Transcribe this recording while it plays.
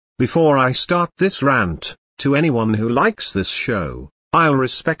Before I start this rant, to anyone who likes this show, I'll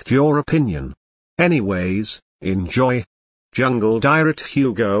respect your opinion. Anyways, enjoy. Jungledyret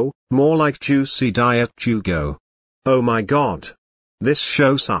Hugo, more like Juicy Diet Hugo. Oh my god. This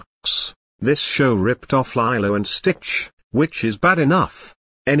show sucks. This show ripped off Lilo and Stitch, which is bad enough.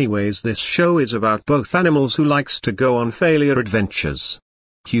 Anyways, this show is about both animals who likes to go on failure adventures.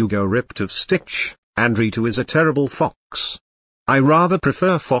 Hugo ripped of Stitch, and Rita is a terrible fox. I rather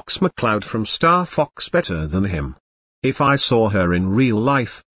prefer Fox McCloud from Star Fox better than him. If I saw her in real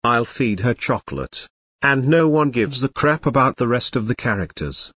life, I'll feed her chocolate. And no one gives the crap about the rest of the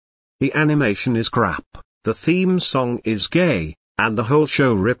characters. The animation is crap, the theme song is gay, and the whole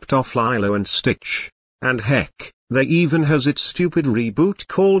show ripped off Lilo and Stitch. And heck, they even has its stupid reboot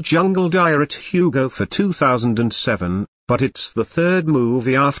called Jungledyret Hugo for 2007, but it's the third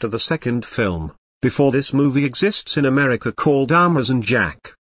movie after the second film. Before this movie exists in America called Amazon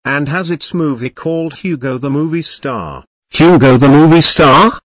Jack, and has its movie called Hugo the Movie Star. Hugo the Movie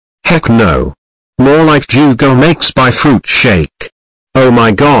Star? Heck no. More like Hugo Makes by Fruit Shake. Oh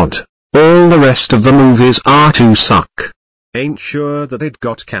my god, all the rest of the movies are to suck. Ain't sure that it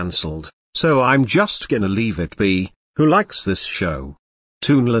got cancelled, so I'm just gonna leave it be. Who likes this show?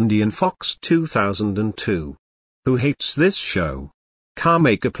 Toonlandian Fox 2002. Who hates this show?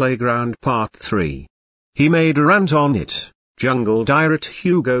 Carmaker Playground Part 3. He made a rant on it. Jungledyret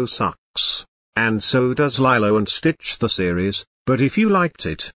Hugo sucks. And so does Lilo and Stitch the series, but if you liked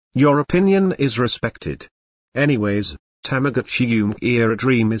it, your opinion is respected. Anyways, Tamagotchi Jungledyret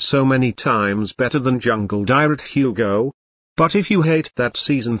Dream is so many times better than Jungledyret Hugo. But if you hate that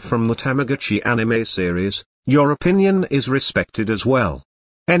season from the Tamagotchi anime series, your opinion is respected as well.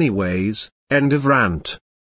 Anyways, end of rant.